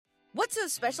What's so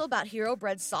special about Hero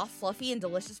Bread's soft, fluffy, and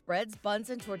delicious breads, buns,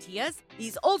 and tortillas?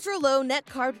 These ultra-low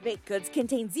net-carb baked goods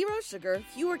contain zero sugar,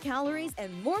 fewer calories,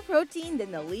 and more protein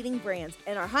than the leading brands,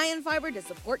 and are high in fiber to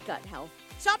support gut health.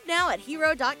 Shop now at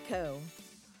hero.co.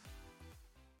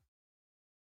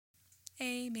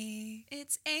 Amy.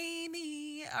 It's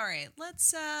Amy. All right,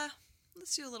 let's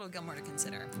do a little Gilmore to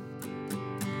consider.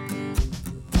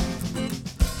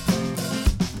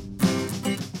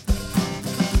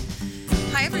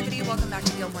 Hi, everybody. Welcome back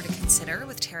to Gilmore to Consider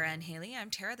with Tara and Haley. I'm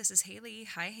Tara. This is Haley.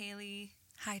 Hi, Haley.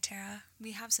 Hi, Tara.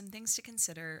 We have some things to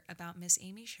consider about Miss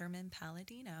Amy Sherman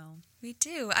Palladino. We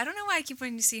do. I don't know why I keep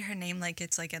wanting to see her name like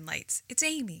it's like in lights. It's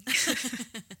Amy.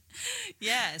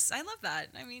 Yes, I love that.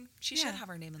 I mean, she should have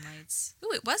her name in lights.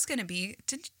 Ooh, it was going to be.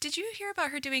 Did you hear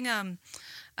about her doing the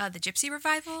Gypsy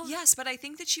revival? Yes, but I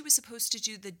think that she was supposed to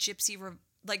do the Gypsy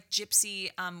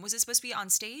was it supposed to be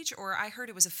on stage, or I heard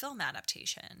it was a film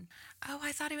adaptation? Oh,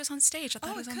 I thought it was on stage. I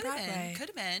thought it was on Broadway. Could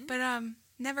have been. But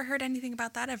never heard anything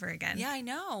about that ever again. Yeah, I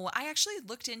know. I actually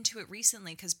looked into it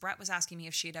recently because Brett was asking me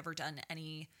if she had ever done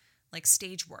any like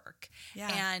stage work.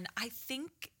 Yeah. And I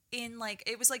think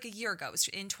it was like a year ago. It was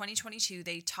in 2022,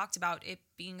 they talked about it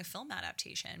being a film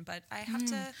adaptation, but I have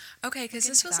to. Okay, because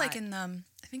this was like in I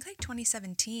think like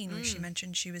 2017 where she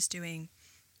mentioned she was doing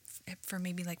for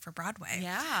Broadway.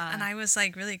 Yeah. And I was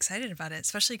like really excited about it,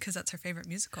 especially because that's her favorite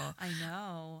musical. I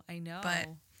know. But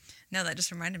no, that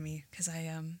just reminded me because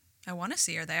I want to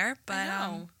see her there, but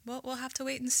we'll have to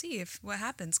wait and see what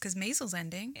happens because Maisel's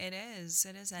ending. It is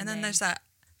ending. And then there's the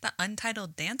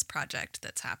Untitled dance project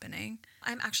that's happening.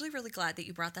 I'm actually really glad that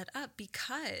you brought that up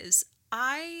because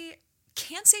I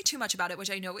can't say too much about it,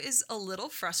 which I know is a little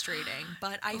frustrating,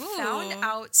 but I found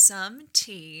out some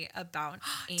tea about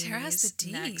Amy's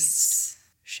next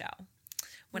show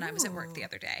when I was at work the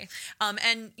other day.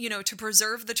 And, to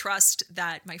preserve the trust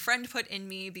that my friend put in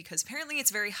me, because apparently it's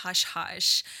very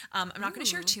hush-hush, I'm not going to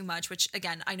share too much, which,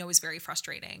 again, I know is very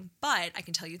frustrating, but I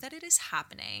can tell you that it is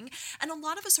happening. And a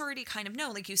lot of us already kind of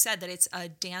know, like you said, that it's a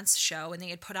dance show, and they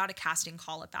had put out a casting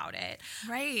call about it.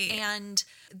 Right. And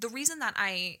the reason that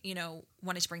I,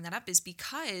 wanted to bring that up is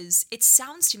because it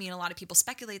sounds to me, and a lot of people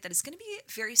speculate, that it's going to be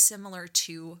very similar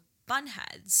to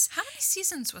Bunheads. How many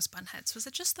seasons was Bunheads? Was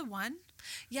it just the one?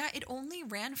 Yeah, it only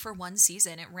ran for one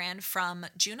season. It ran from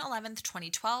June 11th,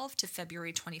 2012 to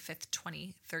February 25th,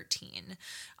 2013.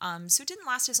 So it didn't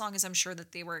last as long as I'm sure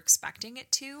that they were expecting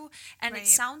it to. And It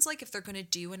sounds like if they're going to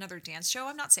do another dance show,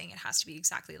 I'm not saying it has to be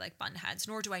exactly like Bunheads,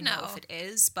 nor do I know if it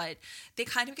is, but they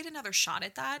kind of get another shot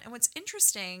at that. And what's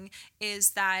interesting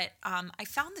is that I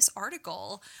found this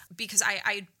article because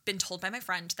I'd been told by my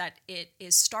friend that it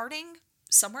is starting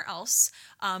somewhere else,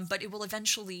 but it will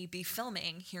eventually be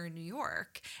filming here in New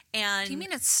York. And do you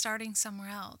mean it's starting somewhere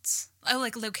else? Oh,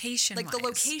 like location. Like the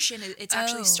location, it's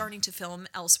actually starting to film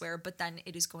elsewhere, but then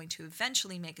it is going to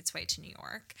eventually make its way to New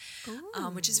York,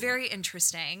 which is very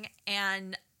interesting.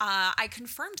 And I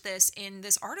confirmed this in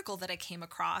this article that I came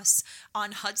across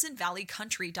on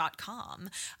HudsonValleyCountry.com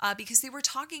because they were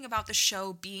talking about the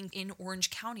show being in Orange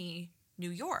County, New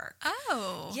York.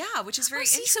 Oh. Yeah, which is very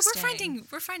interesting. So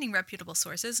we're finding reputable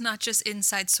sources, not just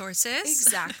inside sources.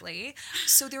 Exactly.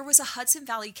 So there was a Hudson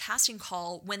Valley casting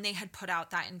call when they had put out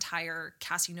that entire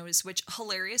casting notice, which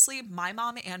hilariously my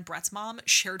mom and Brett's mom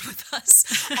shared with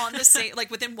us on the same, like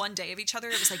within one day of each other.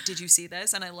 It was like, did you see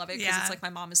this? And I love it because it's like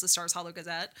my mom is the Stars Hollow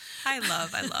Gazette. I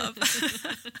love.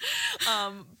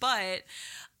 But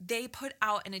they put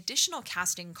out an additional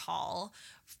casting call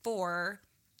for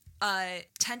a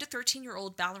 10 to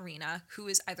 13-year-old ballerina who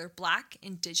is either Black,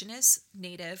 Indigenous,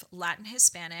 Native, Latin,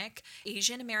 Hispanic,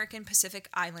 Asian American, Pacific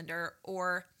Islander,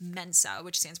 or Mensa,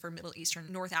 which stands for Middle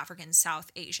Eastern, North African,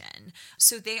 South Asian.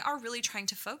 So they are really trying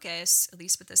to focus, at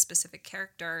least with this specific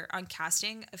character, on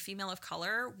casting a female of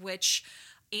color, which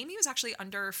Amy was actually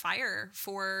under fire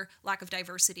for lack of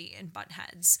diversity in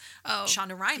Bunheads.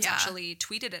 Shonda Rhimes actually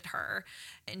tweeted at her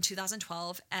in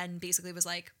 2012 and basically was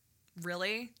like,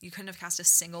 really? You couldn't have cast a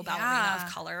single ballerina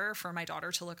of color for my daughter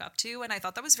to look up to? And I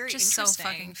thought that was very interesting. Just so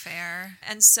fucking fair.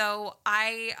 And so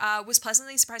I was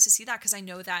pleasantly surprised to see that because I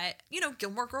know that,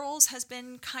 Gilmore Girls has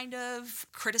been kind of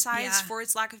criticized for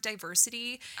its lack of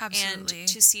diversity. Absolutely. And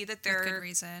to see that they're... With good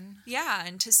reason. Yeah,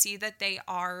 and to see that they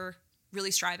are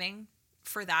really striving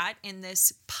for that in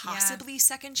this possibly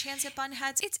second chance at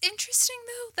Bunheads. It's interesting,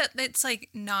 though, that it's, like,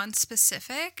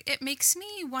 non-specific. It makes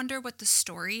me wonder what the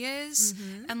story is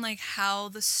and, like, how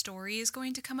the story is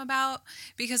going to come about.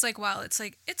 Because, like, while it's,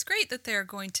 like, it's great that they're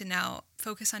going to now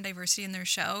focus on diversity in their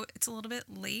show, it's a little bit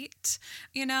late,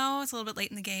 you know? It's a little bit late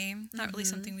in the game. Not really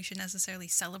something we should necessarily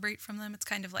celebrate from them. It's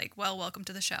kind of like, well, welcome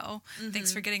to the show.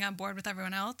 Thanks for getting on board with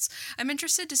everyone else. I'm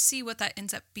interested to see what that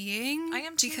ends up being. I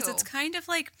am, too. Because it's kind of,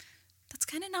 like... That's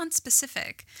kind of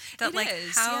non-specific. That, it like,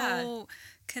 is, how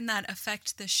can that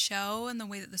affect the show and the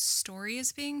way that the story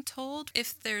is being told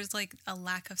if there's, like, a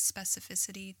lack of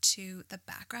specificity to the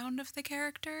background of the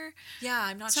character? Yeah,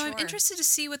 I'm not sure. So I'm interested to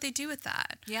see what they do with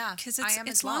that. Yeah, because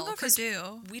it's long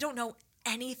overdue. We don't know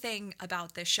anything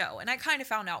about this show, and I kind of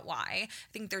found out why. I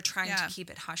think they're trying to keep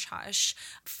it hush-hush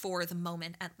for the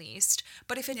moment, at least.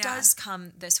 But if it does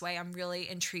come this way, I'm really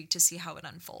intrigued to see how it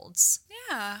unfolds.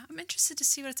 Yeah, I'm interested to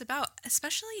see what it's about,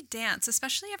 especially dance,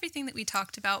 especially everything that we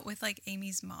talked about with, like,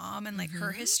 Amy's mom and, like,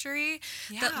 her history.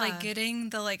 Yeah. That, like,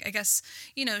 getting the, like, I guess,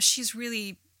 you know, she's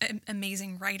really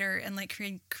amazing writer and, like,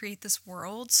 create this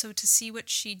world. So to see what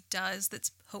she does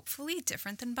that's hopefully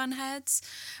different than Bunheads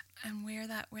and where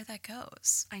that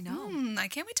goes. I know. I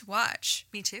can't wait to watch.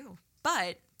 Me too.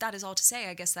 But that is all to say,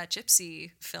 I guess that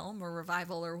Gypsy film or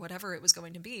revival or whatever it was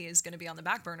going to be is going to be on the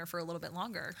back burner for a little bit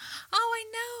longer. Oh, I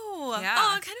know. Yeah.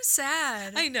 Oh, I'm kind of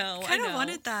sad. I know. Kind of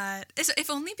wanted that. If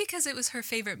only because it was her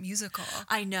favorite musical.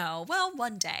 I know. Well,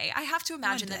 one day. I have to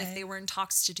imagine that if they were in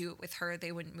talks to do it with her,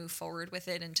 they wouldn't move forward with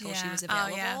it until she was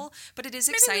available. Oh, yeah. But it is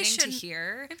exciting to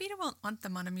hear. Maybe you don't want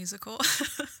them on a musical.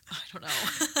 I don't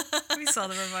know. We saw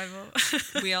the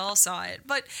revival. We all saw it.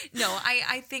 But no,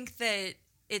 I think that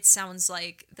it sounds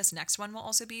like this next one will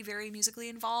also be very musically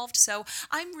involved. So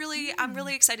I'm really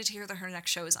excited to hear that her next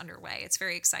show is underway. It's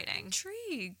very exciting.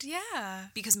 Intrigued, yeah.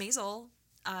 Because Maisel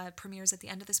premieres at the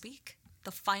end of this week.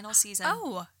 The final season.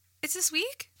 Oh, it's this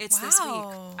week? It's this week.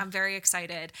 I'm very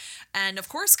excited. And of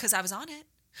course, because I was on it.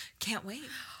 Can't wait.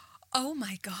 Oh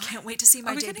my God. Can't wait to see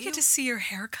my debut. Are we going to get to see your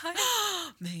haircut?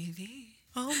 Maybe.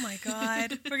 Oh my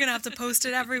God. We're going to have to post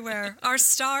it everywhere. Our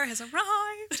star has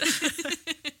arrived.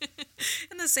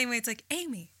 In the same way, it's like,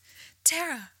 Amy,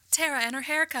 Tara and her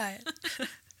haircut.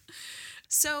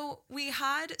 So we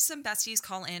had some besties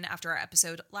call in after our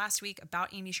episode last week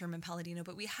about Amy Sherman-Palladino,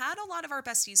 but we had a lot of our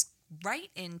besties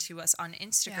write into us on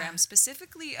Instagram,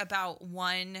 specifically about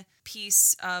one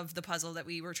piece of the puzzle that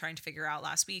we were trying to figure out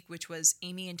last week, which was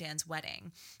Amy and Dan's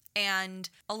wedding. And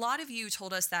a lot of you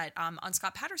told us that on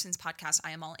Scott Patterson's podcast,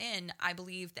 I Am All In, I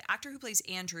believe the actor who plays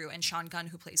Andrew and Sean Gunn,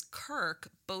 who plays Kirk,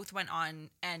 both went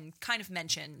on and kind of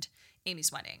mentioned Amy's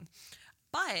wedding.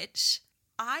 But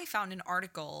I found an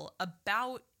article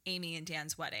about Amy and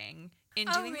Dan's wedding in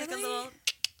doing like a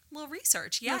little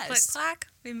research. Yes. Click-clack.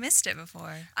 We missed it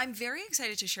before. I'm very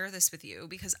excited to share this with you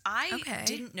because I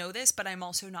didn't know this, but I'm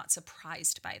also not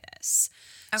surprised by this.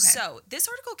 Okay. So this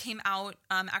article came out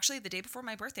actually the day before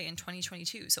my birthday in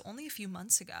 2022, so only a few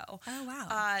months ago. Oh,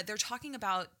 wow. They're talking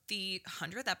about the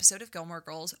 100th episode of Gilmore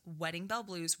Girls, Wedding Bell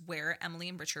Blues, where Emily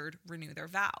and Richard renew their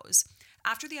vows.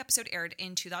 After the episode aired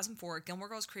in 2004, Gilmore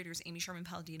Girls creators Amy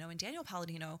Sherman-Palladino and Daniel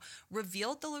Palladino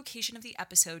revealed the location of the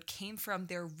episode came from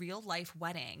their real-life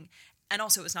wedding. And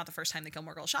also, it was not the first time that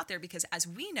Gilmore Girls shot there because, as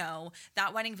we know,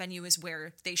 that wedding venue is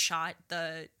where they shot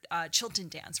the Chilton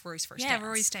dance, Rory's first dance. Yeah,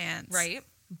 Rory's dance. Right?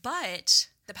 But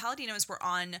the Palladinos were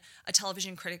on a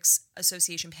Television Critics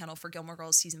Association panel for Gilmore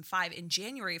Girls Season 5 in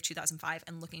January of 2005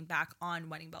 and looking back on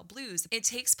Wedding Bell Blues. It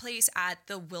takes place at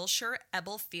the Wilshire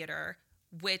Ebel Theater,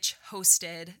 which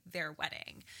hosted their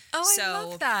wedding. Oh, I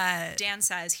love that. Dan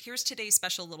says, here's today's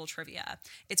special little trivia.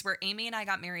 It's where Amy and I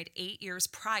got married 8 years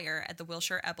prior at the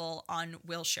Wilshire Ebel on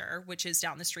Wilshire, which is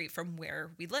down the street from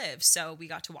where we live. So we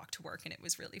got to walk to work and it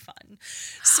was really fun.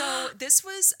 So this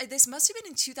must have been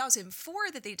in 2004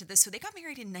 that they did this. So they got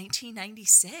married in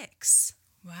 1996.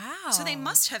 Wow. So they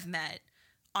must have met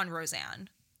on Roseanne.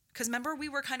 Because remember, we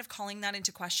were kind of calling that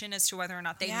into question as to whether or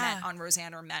not they met on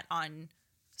Roseanne or met on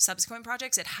subsequent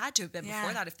projects. It had to have been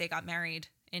before that if they got married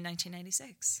in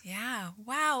 1996. Yeah.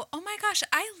 Wow. Oh my gosh.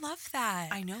 I love that.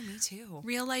 I know, me too.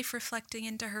 Real life reflecting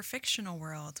into her fictional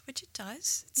world, which it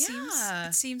does.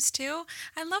 It seems to.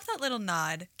 I love that little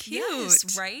nod. Cute.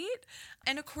 Yes, right?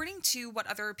 And according to what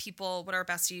our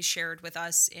besties shared with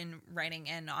us in writing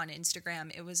in on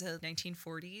Instagram, it was a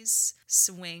 1940s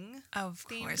swing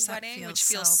themed wedding, which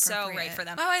feels so right for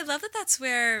them. Oh, I love that that's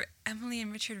where Emily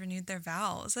and Richard renewed their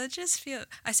vows.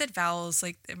 I said vowels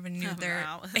like they renewed their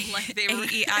like they were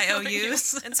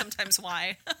A-E-I-O-U's. And sometimes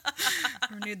Y.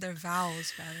 Renewed their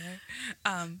vows,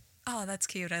 rather. Oh, that's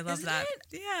cute. I love Isn't that.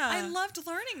 it? Yeah. I loved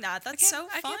learning that. That's so fun.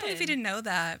 I can't believe you didn't know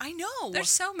that. I know. There's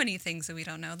so many things that we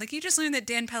don't know. Like, you just learned that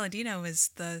Dan Palladino is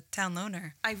the town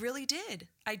loner. I really did.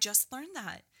 I just learned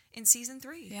that in season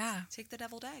 3. Yeah. Take the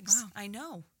deviled eggs. Wow. I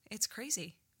know. It's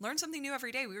crazy. Learn something new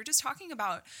every day. We were just talking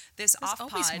about this There's off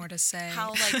pod. always more to say.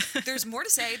 How, like, there's more to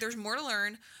say. There's more to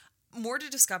learn. More to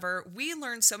discover. We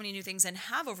learned so many new things and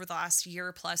have over the last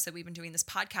year plus that we've been doing this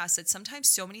podcast that sometimes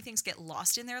so many things get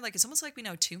lost in there. Like, it's almost like we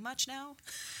know too much now.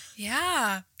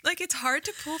 Yeah. Like, it's hard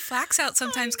to pull facts out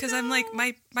sometimes because I'm like,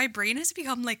 my brain has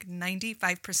become like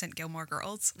 95% Gilmore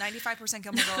Girls. 95%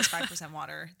 Gilmore Girls, 5%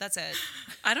 water. That's it.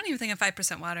 I don't even think I'm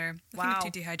 5% water. I Wow. think I'm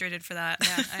too dehydrated for that.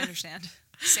 Yeah, I understand.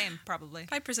 Same, probably.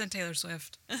 5% Taylor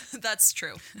Swift. That's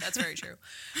true. That's very true.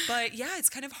 But yeah, it's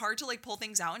kind of hard to like pull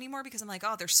things out anymore because I'm like,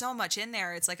 oh, there's so much in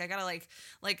there. It's like I gotta like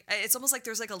it's almost like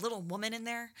there's like a little woman in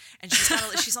there, and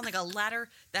she's on like a ladder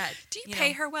that. Do you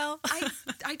pay her well?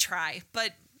 I try,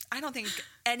 but I don't think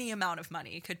any amount of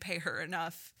money could pay her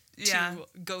enough to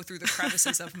go through the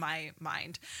crevices of my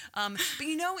mind. But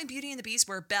you know, in Beauty and the Beast,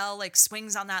 where Belle like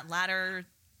swings on that ladder.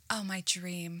 Oh, my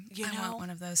dream. I want one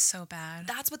of those so bad.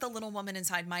 That's what the little woman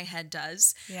inside my head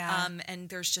does. Yeah. And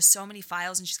there's just so many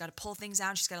files, and she's got to pull things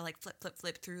out. She's got to like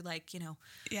flip through like, you know,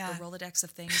 the Rolodex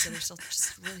of things that are still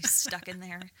just really stuck in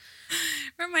there.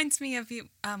 Reminds me of you.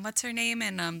 What's her name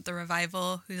in The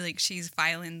Revival? Who like she's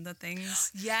filing the things.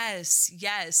 Yes.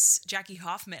 Jackie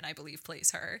Hoffman, I believe,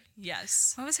 plays her.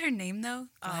 Yes. What was her name though?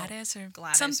 Gladys or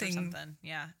something. Or something.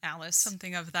 Yeah, Alice.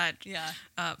 Something of that.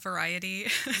 Variety.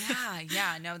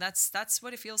 Yeah. No, that's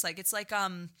what it feels like. It's like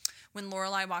when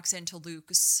Lorelai walks into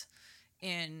Luke's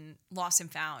in Lost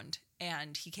and Found,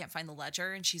 and he can't find the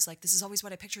ledger, and she's like, "This is always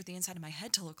what I pictured the inside of my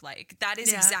head to look like." That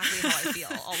is exactly how I feel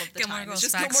all of the Gilmore time. Girls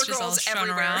It's just facts Gilmore Girls all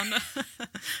everywhere. around.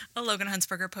 A Logan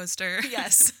Huntsberger poster.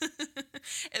 Yes.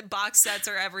 Box sets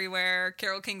are everywhere.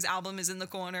 Carole King's album is in the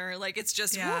corner. Like, it's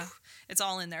just, it's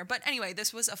all in there. But anyway,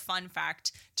 this was a fun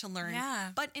fact to learn. Yeah.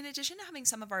 But in addition to having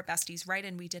some of our besties write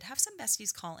in, we did have some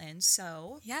besties call in.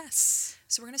 So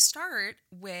we're going to start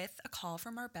with a call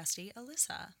from our bestie,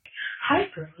 Alyssa. Hi,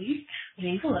 girlies. My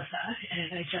name's Alyssa,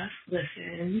 and I just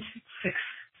listened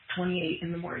 6:28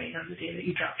 in the morning on the day that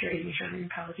you dropped your Amy Sherman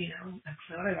Palladino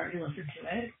episode. I've already listened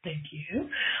to it. Thank you.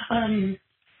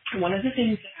 One of the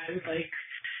things that I would like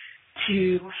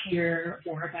to hear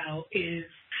more about is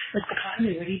like the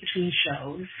continuity between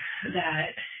shows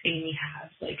that Amy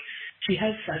has. Like, she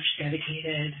has such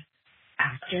dedicated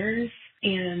actors,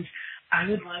 and I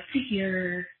would love to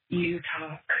hear you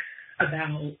talk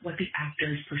about what the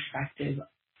actor's perspective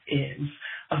is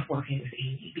of working with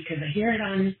Amy, because I hear it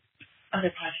on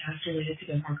other podcasts related to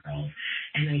Gilmore Girls,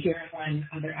 and I hear it when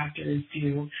other actors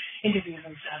do interviews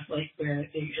and stuff, like where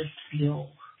they just feel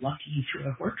lucky to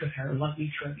have worked with her,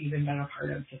 lucky to have even been a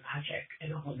part of the magic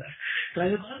and all of this. So I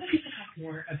would love if you could talk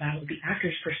more about the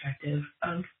actor's perspective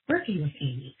of working with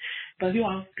Amy. Love you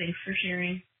all. Thanks for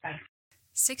sharing. Bye.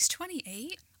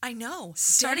 6:28. I know.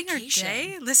 Starting Dedication. our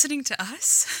day listening to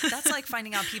us. That's like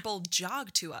finding out people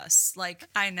jog to us. Like,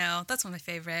 I know. That's one of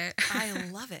my favorite. I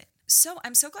love it. So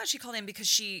I'm so glad she called in, because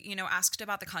she, you know, asked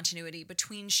about the continuity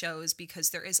between shows, because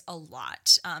there is a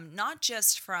lot, not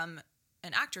just from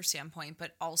an actor standpoint,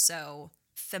 but also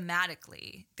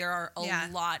thematically. There are a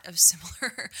lot of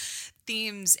similar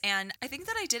themes. And I think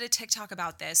that I did a TikTok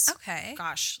about this. Okay.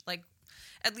 Gosh, like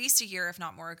at least a year, if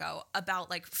not more ago, about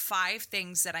like 5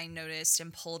 things that I noticed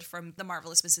and pulled from The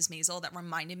Marvelous Mrs. Maisel that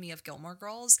reminded me of Gilmore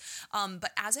Girls.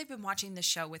 But as I've been watching the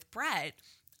show with Brett,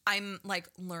 I'm like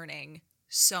learning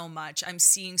so much. I'm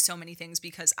seeing so many things,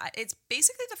 because it's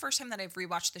basically the first time that I've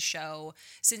rewatched the show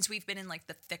since we've been in like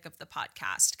the thick of the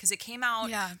podcast, because it came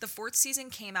out, the 4th season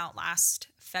came out last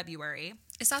February.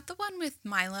 Is that the one with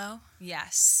Milo?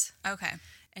 Yes. Okay.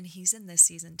 And he's in this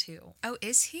season too. Oh,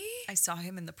 is he? I saw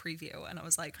him in the preview and I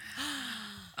was like,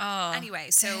 oh. Anyway,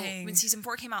 so when season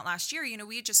 4 came out last year, you know,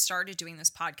 we had just started doing this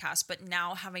podcast, but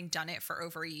now having done it for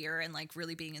over a year and like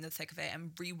really being in the thick of it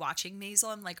and rewatching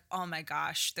Maisel, I'm like, oh my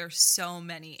gosh, there's so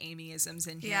many Amy-isms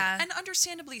in here. Yeah. And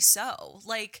understandably so.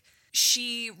 Like,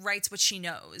 she writes what she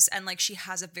knows, and like she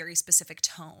has a very specific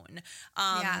tone.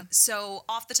 So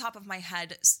off the top of my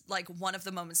head, like one of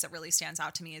the moments that really stands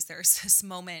out to me is there's this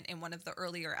moment in one of the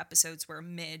earlier episodes where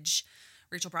Midge,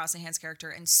 Rachel Brosnahan's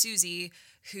character, and Susie,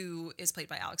 who is played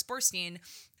by Alex Borstein,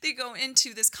 they go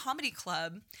into this comedy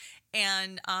club,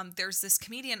 and there's this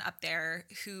comedian up there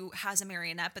who has a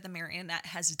marionette, but the marionette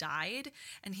has died.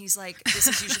 And he's like, this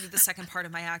is usually the second part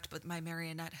of my act, but my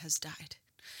marionette has died.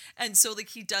 And so like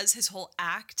he does his whole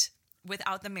act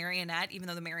without the marionette, even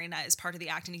though the marionette is part of the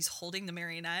act, and he's holding the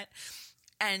marionette.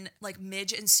 And like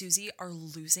Midge and Susie are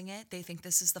losing it. They think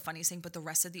this is the funniest thing, but the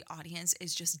rest of the audience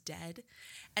is just dead.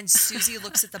 And Susie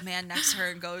looks at the man next to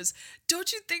her and goes,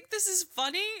 "Don't you think this is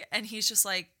funny?" And he's just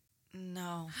like,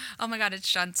 "No." Oh my God,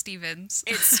 it's John Stevens.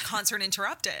 It's Concert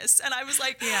Interruptus. And I was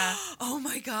like, Yeah. oh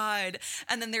my God.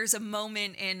 And then there's a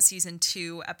moment in season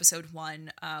 2, episode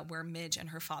 1, where Midge and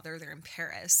her father, they're in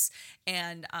Paris.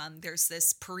 And there's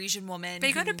this Parisian woman.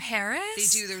 They go to Paris?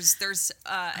 They do. There's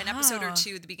an episode or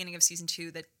two at the beginning of season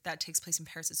 2 that takes place in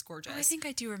Paris. It's gorgeous. Oh, I think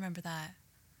I do remember that.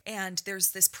 And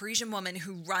there's this Parisian woman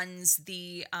who runs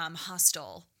the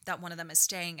hostel that one of them is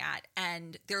staying at,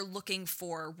 and they're looking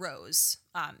for Rose,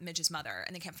 Midge's mother,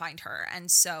 and they can't find her. And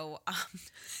so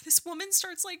this woman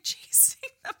starts like chasing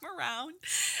them around,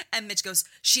 and Midge goes,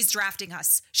 "She's drafting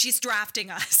us. She's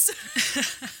drafting us."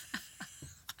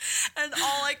 And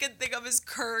all I can think of is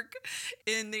Kirk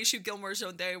in They Shoot Gilmore,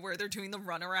 Don't They, where they're doing the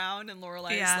runaround, and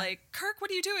Lorelai's like, "Kirk, what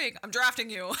are you doing?" "I'm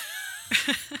drafting you."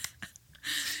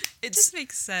 It just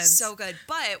makes sense. So good.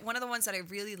 But one of the ones that I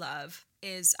really love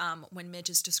is when Midge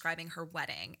is describing her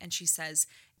wedding, and she says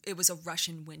it was a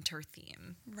Russian winter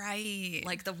theme. Right.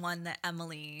 Like the one that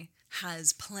Emily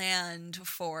has planned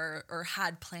for, or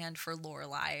had planned for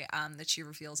Lorelai, that she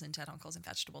reveals in Dead Uncles and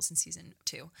Vegetables in season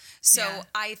 2. So Yeah.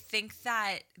 I think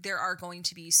that there are going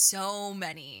to be so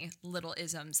many little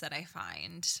isms that I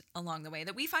find along the way,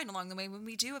 that we find along the way when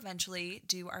we do eventually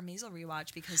do our Maisel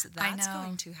rewatch, because that's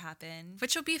going to happen.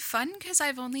 Which will be fun because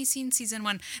I've only seen season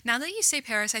 1. Now that you say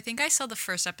Paris, I think I saw the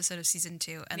first episode of season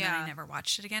 2 and then I never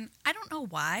watched it again. I don't know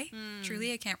why.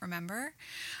 Truly, I can't remember.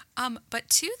 But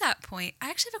to that point, I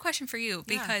actually have a question for you,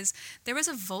 because there was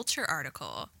a Vulture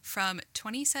article from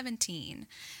 2017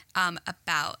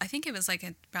 about, I think it was like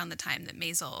around the time that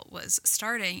Maisel was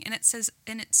starting, and it says,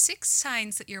 and it's 6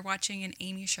 signs that you're watching an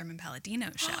Amy Sherman-Palladino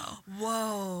show.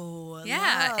 Whoa.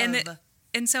 Yeah. Love.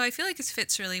 And so I feel like this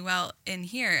fits really well in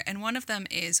here. And one of them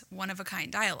is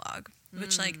one-of-a-kind dialogue,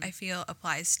 which like I feel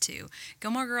applies to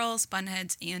Gilmore Girls,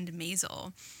 Bunheads, and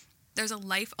Maisel. There's a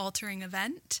life-altering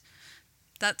event.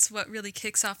 That's what really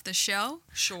kicks off the show.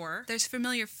 Sure. There's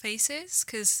familiar faces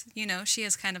because, you know, she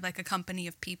has kind of like a company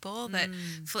of people that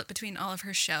flip between all of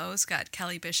her shows. Got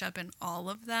Kelly Bishop in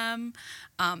all of them.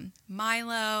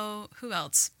 Milo. Who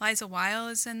else? Liza Weil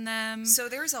is in them. So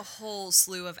there's a whole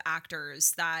slew of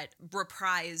actors that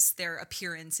reprise their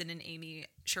appearance in an Amy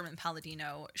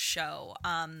Sherman-Palladino show.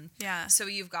 Yeah. So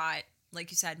you've got,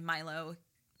 like you said, Milo,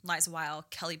 Liza Weil,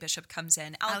 Kelly Bishop comes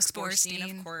in, Alex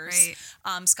Borstein, of course,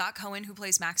 right. Scott Cohen, who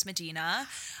plays Max Medina,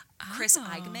 Chris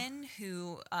Eigenman,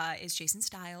 who is Jason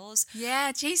Stiles.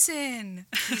 Yeah, Jason.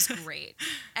 He's great.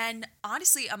 And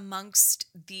honestly, amongst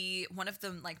one of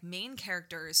the like main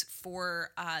characters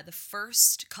for the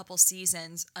first couple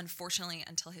seasons, unfortunately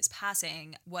until his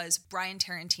passing, was Brian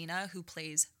Tarantina, who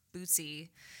plays Bootsy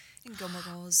in Gilmore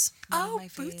Girls. One of my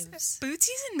faves.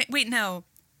 Bootsy's in... Wait, no.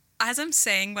 As I'm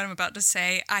saying what I'm about to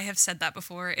say, I have said that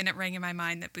before, and it rang in my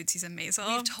mind that Bootsy's in Maisel.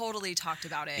 We've totally talked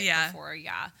about it before,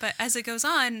 yeah. But as it goes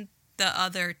on,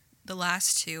 the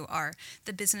last 2 are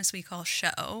The Business We Call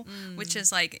Show, which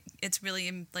is like, it's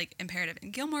really like imperative in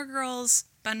Gilmore Girls,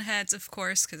 Bunheads, of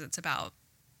course, because it's about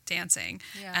dancing,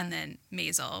 and then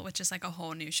Maisel, which is like a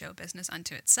whole new show business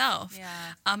unto itself.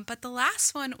 Yeah. But the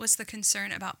last one was the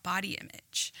concern about body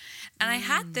image. And I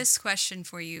had this question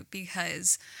for you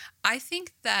because I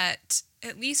think that,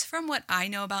 at least from what I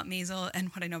know about Maisel and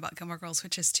what I know about Gilmore Girls,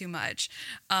 which is too much,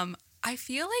 I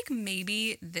feel like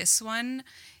maybe this one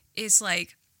is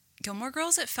like Gilmore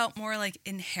Girls. It felt more like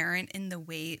inherent in the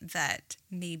way that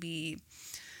maybe,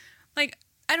 like,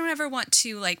 I don't ever want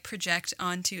to like project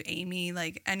onto Amy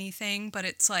like anything, but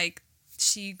it's like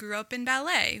she grew up in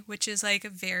ballet, which is like a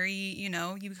very, you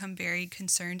know, you become very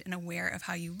concerned and aware of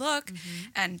how you look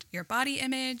and your body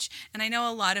image. And I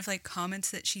know a lot of like comments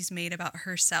that she's made about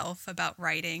herself, about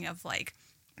writing, of like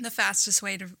the fastest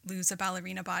way to lose a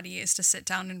ballerina body is to sit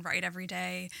down and write every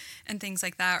day and things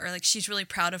like that. Or like she's really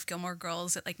proud of Gilmore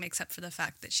Girls. It like makes up for the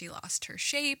fact that she lost her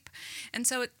shape. And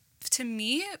so to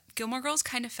me, Gilmore Girls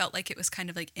kind of felt like it was kind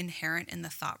of like inherent in the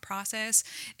thought process.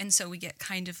 And so we get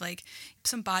kind of like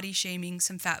some body shaming,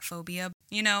 some fat phobia.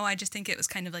 You know, I just think it was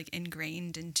kind of like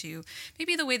ingrained into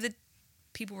maybe the way that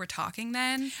people were talking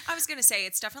then. I was going to say,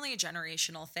 it's definitely a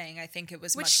generational thing. I think it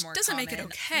was Which much more doesn't common. make it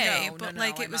okay, No, but no,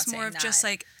 like I'm it was not more of saying just that.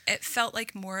 like, it felt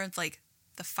like more of like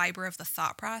the fiber of the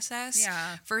thought process.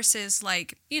 Yeah. Versus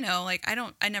like, you know, like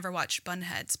I never watched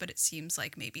Bunheads, but it seems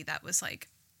like maybe that was like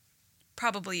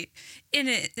probably in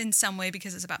it in some way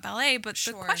because it's about ballet. But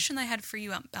Sure. the question I had for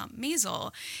you about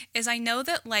Maisel is I know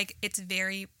that like it's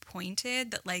very pointed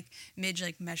that like Midge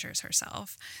like measures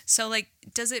herself. So like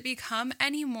does it become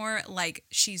any more like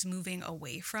she's moving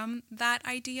away from that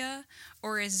idea,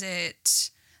 or is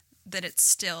it that it's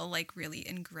still like really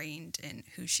ingrained in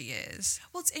who she is?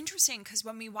 Well, it's interesting because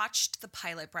when we watched the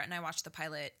pilot, Brett and I watched the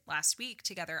pilot last week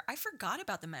together, I forgot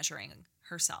about the measuring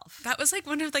herself. That was like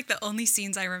one of like the only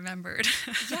scenes I remembered.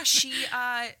 Yeah,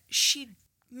 she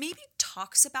maybe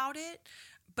talks about it,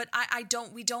 but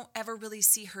we don't ever really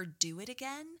see her do it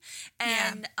again.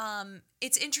 And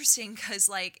it's interesting because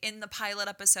like in the pilot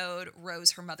episode,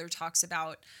 Rose, her mother, talks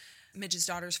about Midge's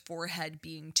daughter's forehead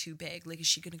being too big. Like, is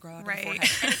she going to grow out her forehead?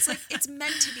 And it's like, it's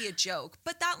meant to be a joke,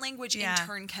 but that language in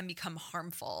turn can become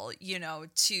harmful, you know,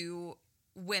 to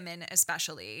women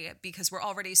especially, because we're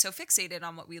already so fixated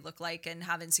on what we look like and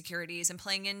have insecurities, and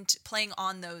playing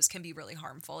on those can be really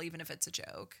harmful, even if it's a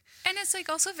joke. And it's like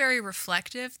also very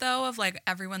reflective though of like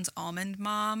everyone's almond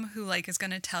mom who like is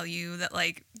going to tell you that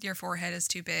like your forehead is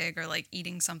too big, or like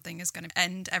eating something is going to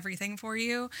end everything for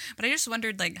you. But I just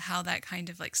wondered like how that kind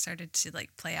of like started to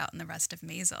like play out in the rest of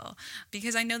Maisel,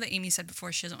 because I know that Amy said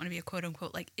before she doesn't want to be a quote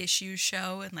unquote like issue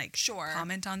show and like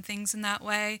comment on things in that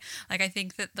way. Like I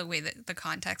think that the way that the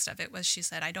context of it was, she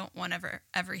said, I don't want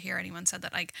ever hear anyone said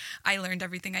that like I learned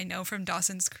everything I know from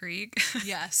Dawson's Creek.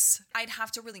 Yes. I'd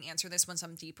have to really answer this once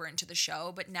I'm deeper into the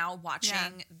show, but now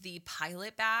watching the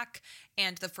pilot back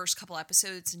and the first couple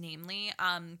episodes, namely,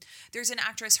 there's an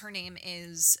actress, her name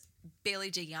is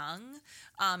Bailey DeYoung.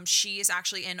 She is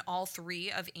actually in all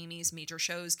three of Amy's major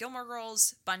shows, Gilmore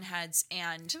Girls, Bunheads,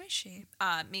 and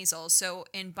Maisel. So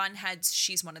in Bunheads,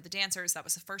 she's one of the dancers. That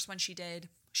was the first one she did.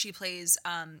 She plays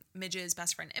Midge's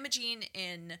best friend Imogene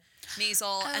in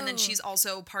Maisel, and then she's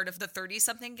also part of the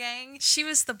 30-something gang. She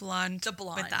was the blonde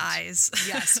with the eyes.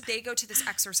 Yes, they go to this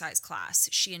exercise class,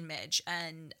 she and Midge,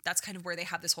 and that's kind of where they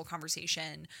have this whole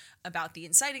conversation about the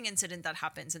inciting incident that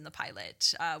happens in the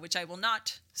pilot, which I will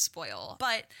not spoil,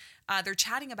 but they're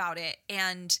chatting about it,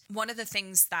 and one of the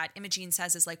things that Imogene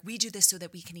says is like, we do this so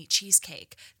that we can eat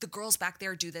cheesecake. The girls back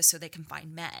there do this so they can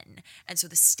find men, and so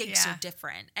the stakes are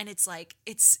different. And it's like,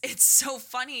 it's so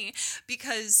funny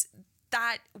because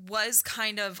that was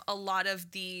kind of a lot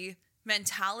of the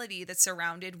mentality that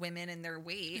surrounded women and their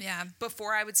weight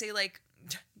before, I would say, like,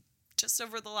 just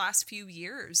over the last few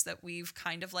years that we've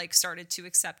kind of like started to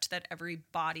accept that every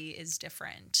body is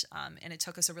different. And it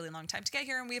took us a really long time to get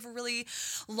here, and we have a really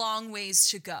long ways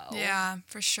to go. Yeah,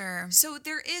 for sure. So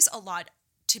there is a lot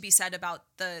to be said about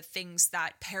the things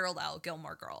that parallel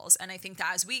Gilmore Girls. And I think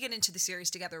that as we get into the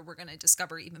series together, we're going to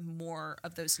discover even more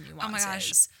of those nuances. Oh my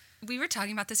gosh. We were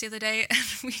talking about this the other day, and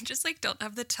we just like don't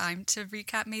have the time to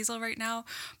recap Maisel right now,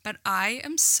 but I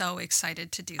am so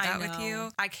excited to do that with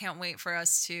you. I can't wait for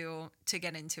us to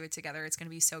get into it together. It's going to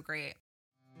be so great.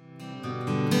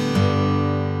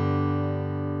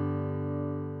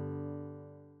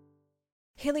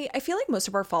 Haley, I feel like most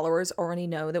of our followers already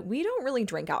know that we don't really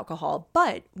drink alcohol,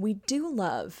 but we do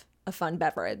love a fun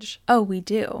beverage. Oh, we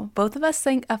do. Both of us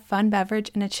think a fun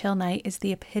beverage and a chill night is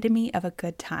the epitome of a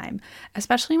good time,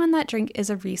 especially when that drink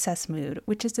is a recess mood,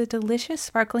 which is a delicious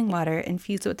sparkling water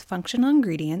infused with functional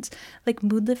ingredients like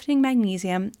mood-lifting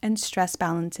magnesium and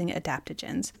stress-balancing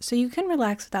adaptogens, so you can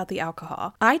relax without the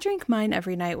alcohol. I drink mine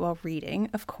every night while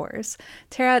reading, of course.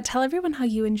 Tara, tell everyone how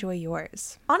you enjoy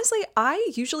yours. Honestly,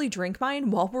 I usually drink mine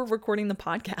while we're recording the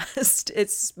podcast.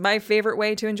 It's my favorite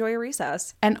way to enjoy a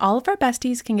recess. And all of our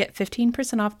besties can get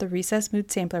 15% off the Recess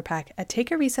Mood Sampler Pack at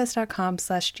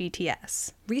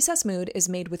takearecess.com/GTS. Recess Mood is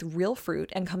made with real fruit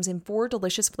and comes in 4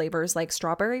 delicious flavors like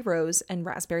strawberry rose and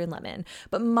raspberry lemon.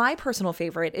 But my personal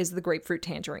favorite is the grapefruit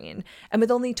tangerine. And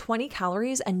with only 20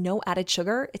 calories and no added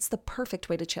sugar, it's the perfect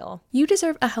way to chill. You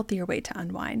deserve a healthier way to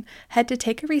unwind. Head to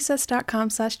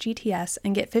takearecess.com/GTS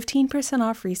and get 15%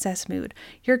 off Recess Mood,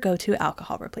 your go-to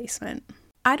alcohol replacement.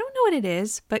 I don't know what it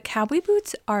is, but cowboy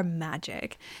boots are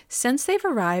magic. Since they've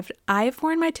arrived, I've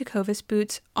worn my Tecovas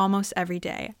boots almost every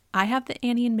day. I have the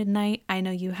Annie in Midnight. I know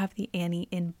you have the Annie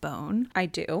in Bone. I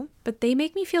do. But they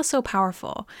make me feel so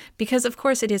powerful because, of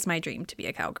course, it is my dream to be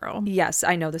a cowgirl. Yes,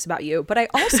 I know this about you, but I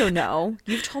also know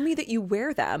you've told me that you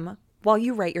wear them while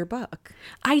you write your book.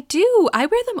 I do. I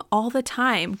wear them all the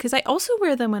time because I also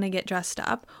wear them when I get dressed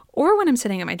up or when I'm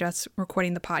sitting at my desk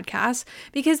recording the podcast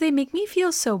because they make me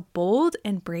feel so bold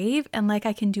and brave and like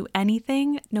I can do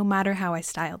anything no matter how I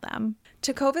style them.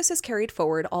 Tecovas has carried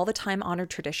forward all the time-honored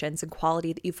traditions and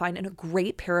quality that you find in a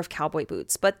great pair of cowboy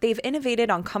boots, but they've innovated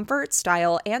on comfort,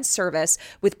 style, and service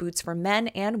with boots for men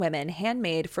and women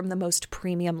handmade from the most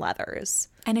premium leathers.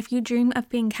 And if you dream of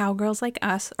being cowgirls like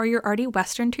us, or you're already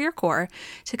Western to your core,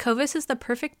 Tecovas is the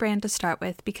perfect brand to start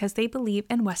with because they believe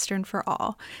in Western for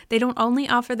all. They don't only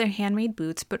offer their handmade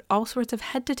boots, but all sorts of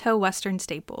head-to-toe Western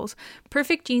staples.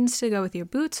 Perfect jeans to go with your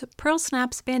boots, pearl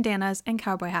snaps, bandanas, and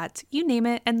cowboy hats. You name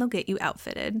it, and they'll get you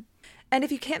outfitted. And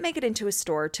if you can't make it into a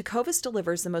store, Tecovas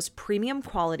delivers the most premium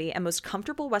quality and most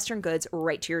comfortable Western goods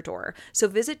right to your door. So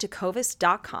visit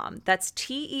tecovas.com. That's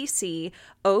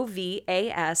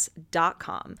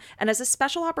TECOVAS.com. And as a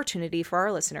special opportunity for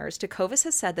our listeners, Tecovas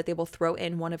has said that they will throw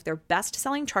in one of their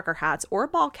best-selling trucker hats or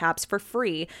ball caps for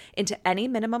free into any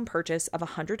minimum purchase of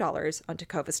 $100 on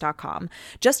tecovas.com.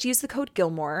 Just use the code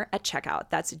Gilmore at checkout.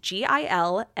 That's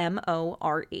GILMORE.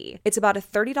 It's about a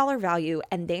 $30 value,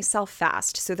 and they sell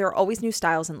fast, so there are always new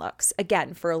styles and looks.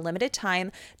 Again, for a limited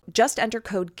time, just enter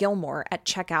code Gilmore at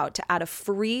checkout to add a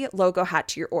free logo hat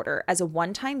to your order as a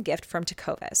one-time gift from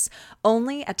Tecovas.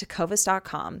 Only at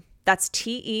tecovas.com. That's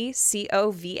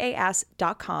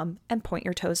TECOVAS.com, and point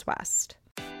your toes west.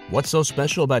 What's so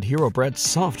special about Hero Bread's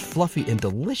soft, fluffy, and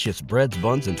delicious breads,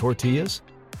 buns, and tortillas?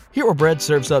 Hero Bread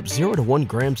serves up 0 to 1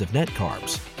 grams of net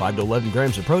carbs, 5 to 11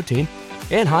 grams of protein,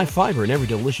 and high fiber in every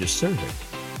delicious serving.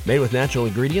 Made with natural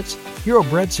ingredients, Hero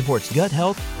Bread supports gut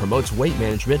health, promotes weight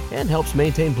management, and helps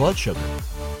maintain blood sugar.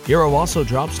 Hero also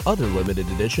drops other limited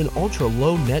edition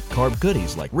ultra-low net carb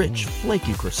goodies like rich,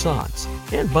 flaky croissants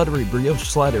and buttery brioche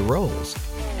slider rolls.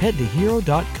 Head to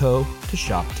hero.co to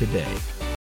shop today.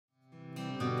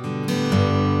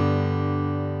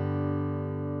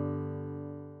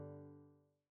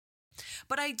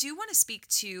 But I do want to speak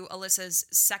to Alyssa's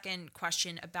second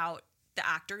question about the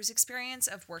actor's experience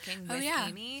of working with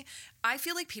Amy. I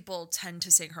feel like people tend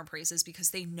to sing her praises because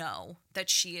they know that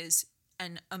she is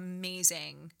an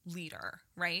amazing leader,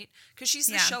 right? Because she's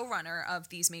the showrunner of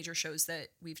these major shows that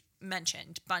we've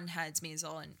mentioned, Bunheads,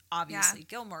 Maisel, and obviously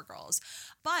Gilmore Girls.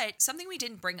 But something we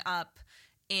didn't bring up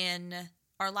in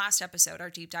our last episode, our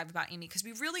deep dive about Amy, because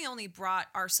we really only brought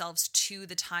ourselves to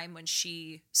the time when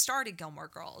she started Gilmore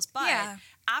Girls. But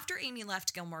after Amy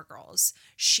left Gilmore Girls,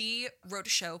 she wrote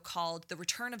a show called The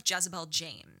Return of Jezebel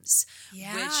James,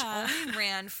 which only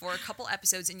ran for a couple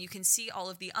episodes, and you can see all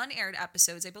of the unaired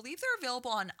episodes. I believe they're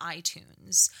available on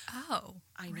iTunes. Oh,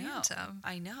 I know. random.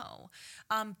 I know.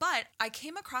 But I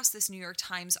came across this New York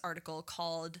Times article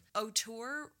called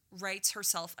Auteur Writes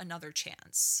Herself Another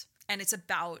Chance. And it's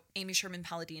about Amy Sherman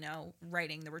Palladino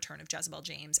writing The Return of Jezebel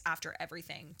James after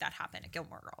everything that happened at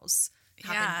Gilmore Girls.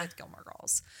 Happened with Gilmore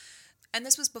Girls. And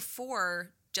this was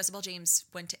before Jezebel James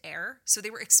went to air. So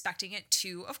they were expecting it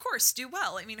to, of course, do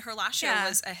well. I mean, her last show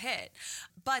was a hit.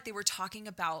 But they were talking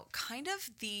about kind of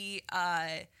the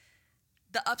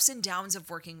ups and downs of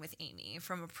working with Amy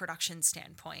from a production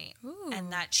standpoint.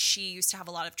 And that she used to have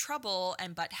a lot of trouble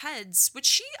and butt heads, which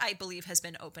she, I believe, has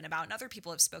been open about, and other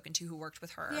people have spoken to who worked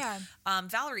with her.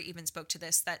 Valerie even spoke to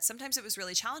this, that sometimes it was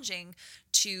really challenging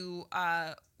to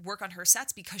work on her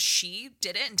sets because she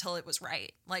did it until it was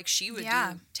right. Like, she would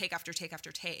do take after take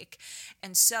after take.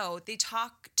 And so they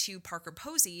talk to Parker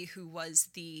Posey, who was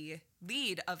the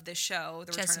lead of the show,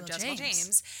 The Return of Jezebel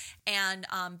James. And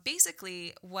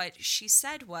basically what she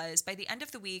said was, by the end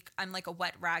of the week, I'm like a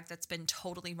wet rag that's been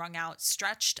totally wrung out,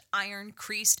 stretched, ironed,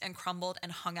 creased, and crumbled,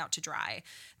 and hung out to dry.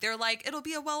 They're like, it'll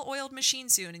be a well-oiled machine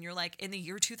soon. And you're like, in the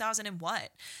year 2000 and what?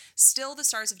 Still, the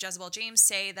stars of Jezebel James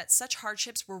say that such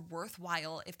hardships were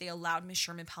worthwhile if they allowed Miss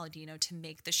Sherman Palladino to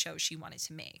make the show she wanted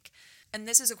to make. And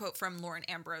this is a quote from Lauren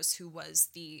Ambrose, who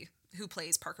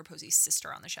plays Parker Posey's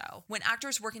sister on the show. When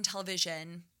actors work in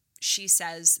television, she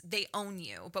says, they own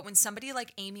you. But when somebody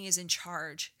like Amy is in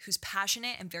charge, who's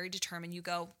passionate and very determined, you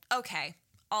go, okay,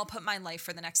 I'll put my life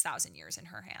for the next 1,000 years in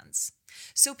her hands.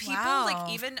 So people,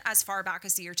 like, even as far back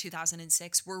as the year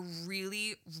 2006, were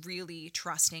really, really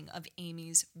trusting of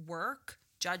Amy's work,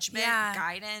 judgment,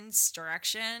 guidance,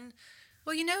 direction.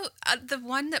 Well, you know, the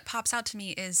one that pops out to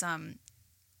me is,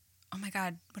 oh my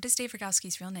God, what is Dave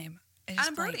Rogowski's real name?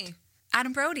 Adam Brody.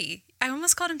 Adam Brody. I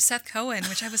almost called him Seth Cohen,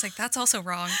 which I was like, that's also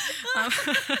wrong.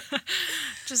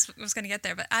 Just was going to get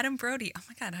there. But Adam Brody, oh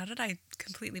my God, how did I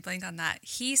completely blank on that?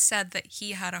 He said that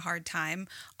he had a hard time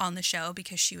on the show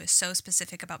because she was so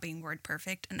specific about being word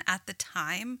perfect. And at the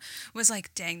time was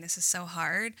like, dang, this is so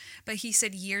hard. But he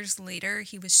said years later,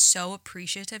 he was so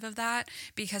appreciative of that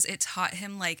because it taught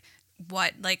him like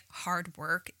what like hard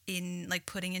work in like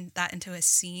putting in that into a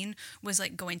scene was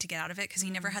like going to get out of it, because he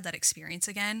never had that experience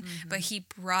again. But he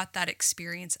brought that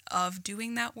experience of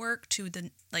doing that work to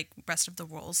the like rest of the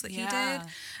roles that he did,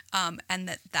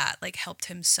 and that like helped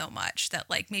him so much that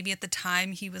like maybe at the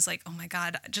time he was like, oh my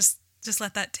God, just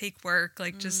let that take work.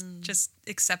 Like, just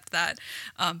accept that.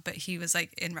 But he was,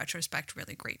 like, in retrospect,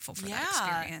 really grateful for that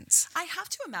experience. I have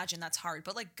to imagine that's hard,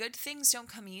 but, like, good things don't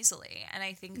come easily. And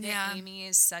I think that Amy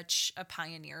is such a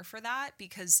pioneer for that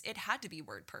because it had to be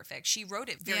word perfect. She wrote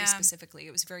it very specifically.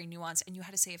 It was very nuanced, and you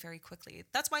had to say it very quickly.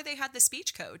 That's why they had the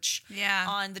speech coach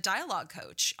on the dialogue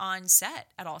coach on set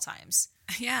at all times.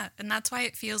 Yeah, and that's why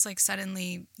it feels like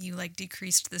suddenly you, like,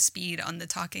 decreased the speed on the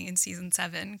talking in season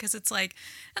 7, because it's like,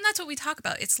 and that's what we talk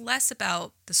about. It's less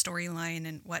about the storyline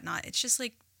and whatnot. It's just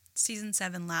like season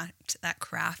 7 lacked that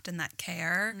craft and that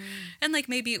care, and, like,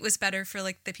 maybe it was better for,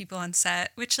 like, the people on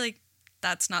set, which, like,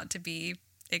 that's not to be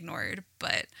ignored,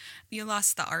 but you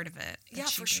lost the art of it. Yeah,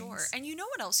 for sure. And you know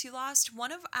what else you lost?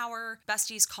 One of our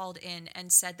besties called in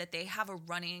and said that they have a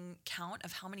running count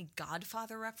of how many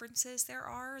Godfather references there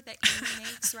are that Amy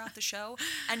makes throughout the show,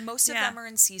 and most of them are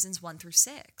in seasons 1 through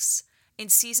 6. In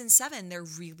season 7, they're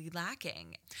really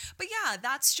lacking. But yeah,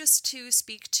 that's just to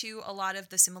speak to a lot of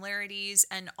the similarities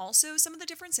and also some of the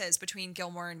differences between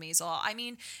Gilmore and Maisel. I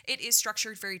mean, it is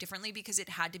structured very differently because it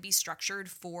had to be structured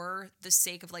for the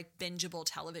sake of, like, bingeable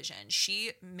television.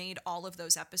 She made all of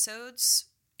those episodes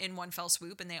in one fell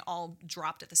swoop, and they all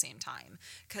dropped at the same time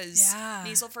because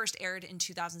Maisel first aired in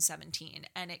 2017,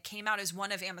 and it came out as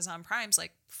one of Amazon Prime's,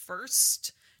 like,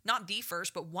 first... Not the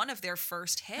first, but one of their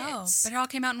first hits. Oh, but it all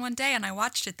came out in one day, and I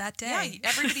watched it that day. Yeah,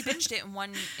 everybody binged it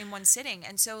in one sitting.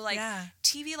 And so, like,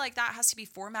 TV like that has to be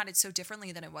formatted so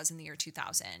differently than it was in the year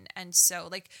 2000. And so,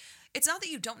 like, it's not that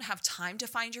you don't have time to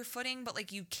find your footing, but,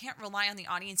 like, you can't rely on the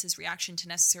audience's reaction to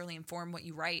necessarily inform what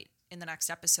you write in the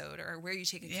next episode or where you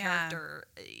take a character,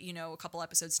 you know, a couple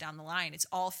episodes down the line. It's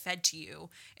all fed to you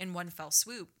in one fell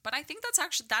swoop. But I think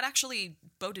that actually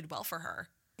boded well for her.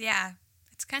 Yeah.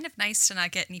 It's kind of nice to not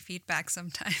get any feedback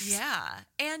sometimes. Yeah.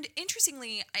 And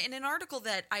interestingly, in an article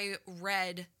that I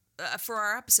read for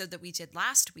our episode that we did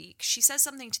last week, she says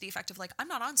something to the effect of, like, I'm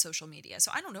not on social media, so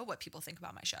I don't know what people think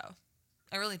about my show.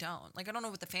 I really don't. Like, I don't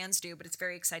know what the fans do, but it's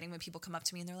very exciting when people come up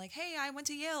to me and they're like, hey, I went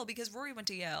to Yale because Rory went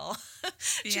to Yale.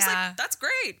 She's like, that's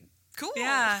great. Cool.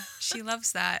 Yeah, she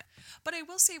loves that. But I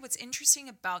will say what's interesting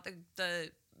about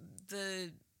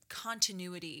the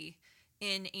continuity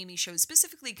in Amy's shows,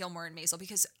 specifically Gilmore and Maisel,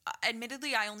 because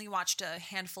admittedly I only watched a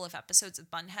handful of episodes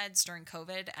of Bunheads during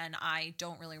COVID, and I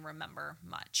don't really remember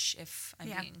much, if I'm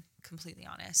being completely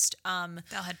honest. They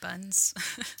all had buns.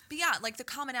 But yeah, like, the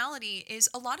commonality is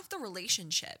a lot of the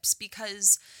relationships,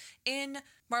 because in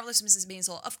Marvelous Mrs.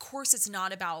 Maisel, of course it's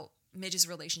not about Midge's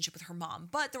relationship with her mom,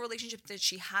 but the relationship that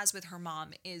she has with her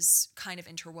mom is kind of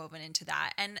interwoven into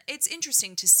that. And it's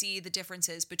interesting to see the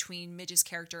differences between Midge's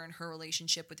character and her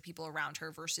relationship with the people around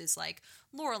her versus, like,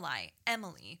 Lorelai,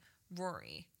 Emily,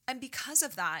 Rory. And because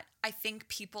of that, I think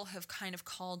people have kind of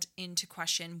called into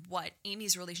question what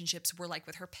Amy's relationships were like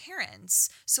with her parents.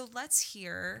 So let's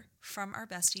hear from our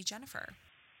bestie, Jennifer.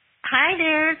 Hi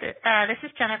there. This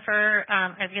is Jennifer.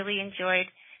 I really enjoyed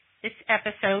this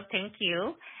episode. Thank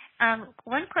you.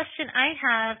 One question I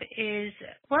have is,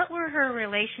 what were her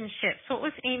relationships? What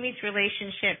was Amy's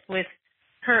relationship with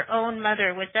her own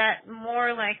mother? Was that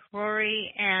more like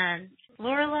Rory and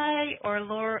Lorelai, or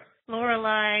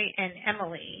Lorelai and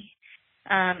Emily?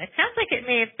 It sounds like it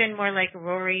may have been more like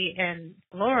Rory and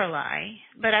Lorelai,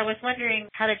 but I was wondering,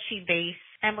 how did she base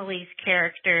Emily's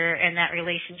character and that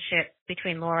relationship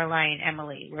between Lorelai and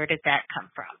Emily? Where did that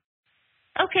come from?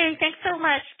 Okay, thanks so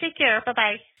much. Take care.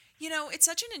 Bye-bye. You know, it's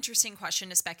such an interesting question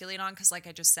to speculate on because, like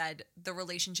I just said, the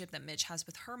relationship that Midge has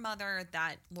with her mother,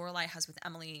 that Lorelai has with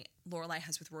Emily, Lorelai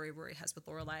has with Rory, Rory has with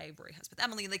Lorelai, Rory has with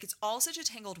Emily. Like, it's all such a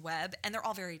tangled web, and they're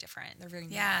all very different. They're very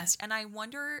nuanced. And I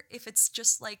wonder if it's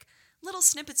just, like, little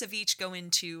snippets of each go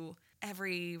into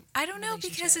every I don't know,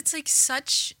 because it's, like,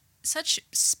 such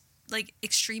like,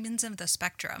 extremes of the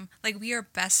spectrum. Like, we are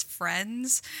best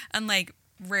friends, and, like,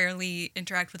 rarely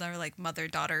interact with our, like,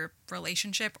 mother-daughter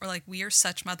relationship, or, like, we are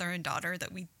such mother and daughter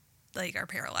that we, like, are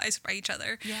paralyzed by each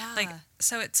other. Yeah. Like,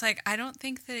 so it's like, I don't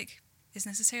think that it is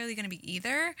necessarily going to be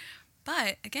either,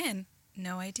 but again,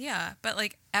 no idea. But,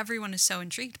 like, everyone is so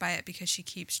intrigued by it because she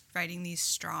keeps writing these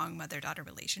strong mother-daughter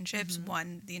relationships,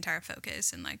 one, the entire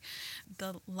focus, and, like,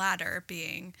 the latter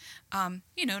being,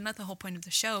 you know, not the whole point of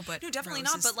the show, but no, definitely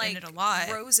Rose not. But, like, in it a lot.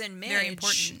 Rose and Midge, very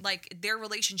important. like, their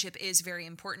relationship is very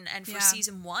important. And for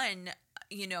season 1,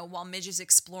 you know, while Midge is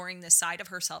exploring this side of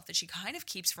herself that she kind of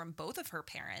keeps from both of her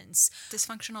parents,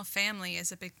 dysfunctional family is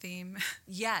a big theme.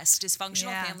 Yes,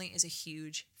 dysfunctional family is a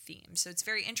huge theme. So it's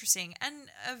very interesting and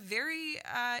a very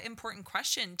important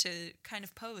question to kind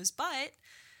of pose. But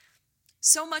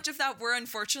so much of that we're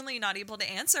unfortunately not able to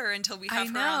answer until we have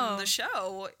her on the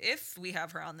show, if we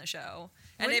have her on the show.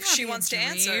 And if she wants to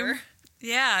answer.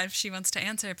 Yeah, if she wants to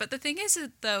answer. But the thing is,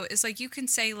 though, is like you can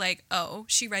say like, oh,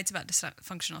 she writes about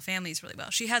dysfunctional families really well.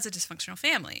 She has a dysfunctional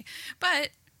family, but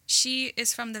she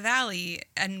is from the Valley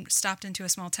and stopped into a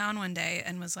small town one day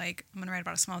and was like, I'm going to write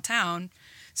about a small town.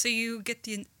 So you get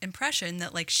the impression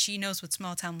that like she knows what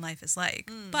small town life is like,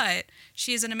 but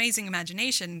she has an amazing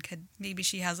imagination. Maybe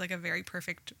she has like a very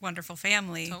perfect, wonderful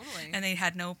family, and they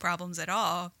had no problems at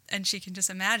all, and she can just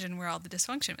imagine where all the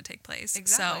dysfunction would take place.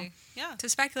 Exactly. So to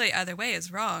speculate either way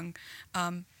is wrong.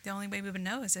 The only way we would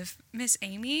know is if Miss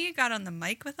Amy got on the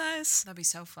mic with us. That'd be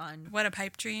so fun. What a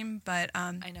pipe dream, but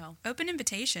I know. Open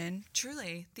invitation.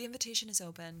 Truly, the invitation is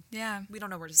open. Yeah. We don't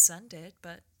know where to send it,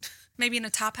 but maybe in a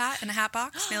top hat and a hat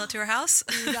box, mail it to her house.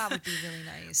 Ooh, that would be really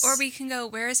nice. Or we can go,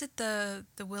 where is it? The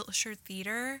Wilshire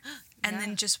Theater, and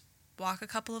then just walk a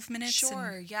couple of minutes.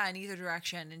 Sure, in either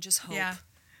direction, and just hope.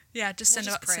 Yeah, just send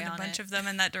a bunch of them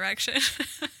in that direction.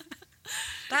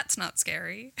 That's not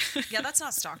scary. Yeah, that's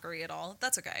not stalkery at all.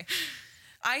 That's okay.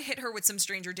 I hit her with some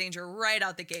stranger danger right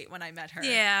out the gate when I met her.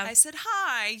 Yeah. I said,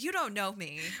 hi, you don't know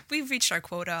me. We've reached our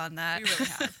quota on that. We really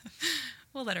have.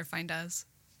 We'll let her find us.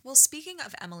 Well, speaking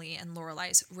of Emily and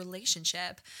Lorelai's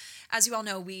relationship, as you all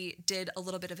know, we did a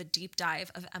little bit of a deep dive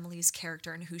of Emily's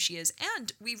character and who she is,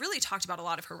 and we really talked about a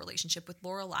lot of her relationship with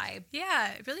Lorelai.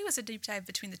 Yeah, it really was a deep dive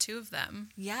between the two of them.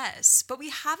 Yes, but we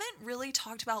haven't really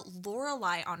talked about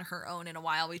Lorelai on her own in a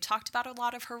while. We talked about a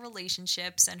lot of her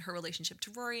relationships and her relationship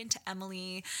to Rory and to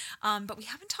Emily, but we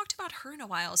haven't talked about her in a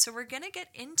while. So we're going to get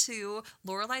into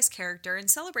Lorelai's character and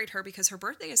celebrate her because her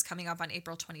birthday is coming up on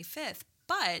April 25th.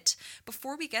 But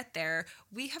before we get there,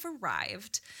 we have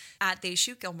arrived at They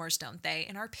Shoot Gilmore's, Don't They?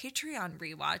 In our Patreon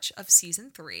rewatch of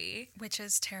season 3. Which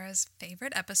is Tara's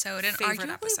favorite episode and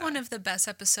arguably one of the best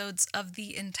episodes of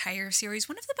the entire series.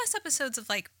 One of the best episodes of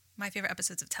like my favorite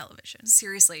episodes of television.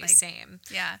 Seriously, same.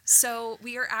 Yeah. So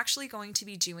we are actually going to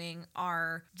be doing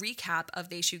our recap of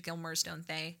They Shoot Gilmore's, Don't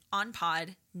They? On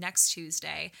pod next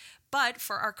Tuesday. But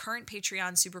for our current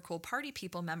Patreon Super Cool Party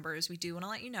People members, we do want to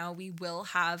let you know we will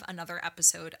have another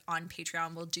episode on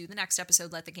Patreon. We'll do the next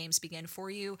episode, Let the Games Begin, for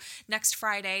you next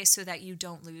Friday so that you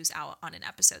don't lose out on an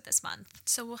episode this month.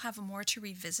 So we'll have more to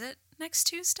revisit next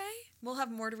Tuesday? We'll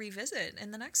have more to revisit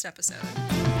in the next episode.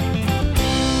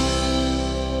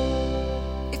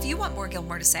 If you want more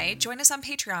Gilmore to Say, join us on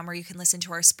Patreon where you can listen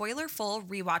to our spoiler-full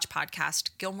rewatch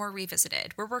podcast, Gilmore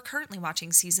Revisited, where we're currently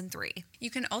watching season 3. You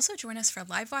can also join us for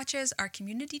live watches, our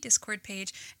community Discord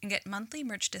page, and get monthly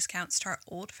merch discounts to our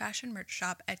old-fashioned merch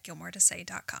shop at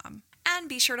gilmoretosay.com. And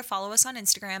be sure to follow us on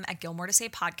Instagram at Gilmore to Say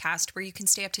Podcast, where you can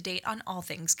stay up to date on all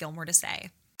things Gilmore to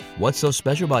Say. What's so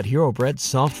special about Hero Bread's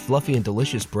soft, fluffy, and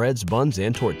delicious breads, buns,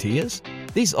 and tortillas?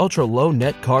 These ultra-low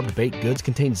net-carb baked goods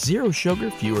contain zero sugar,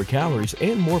 fewer calories,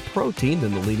 and more protein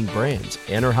than the leading brands,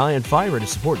 and are high in fiber to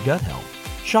support gut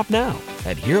health. Shop now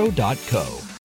at hero.co.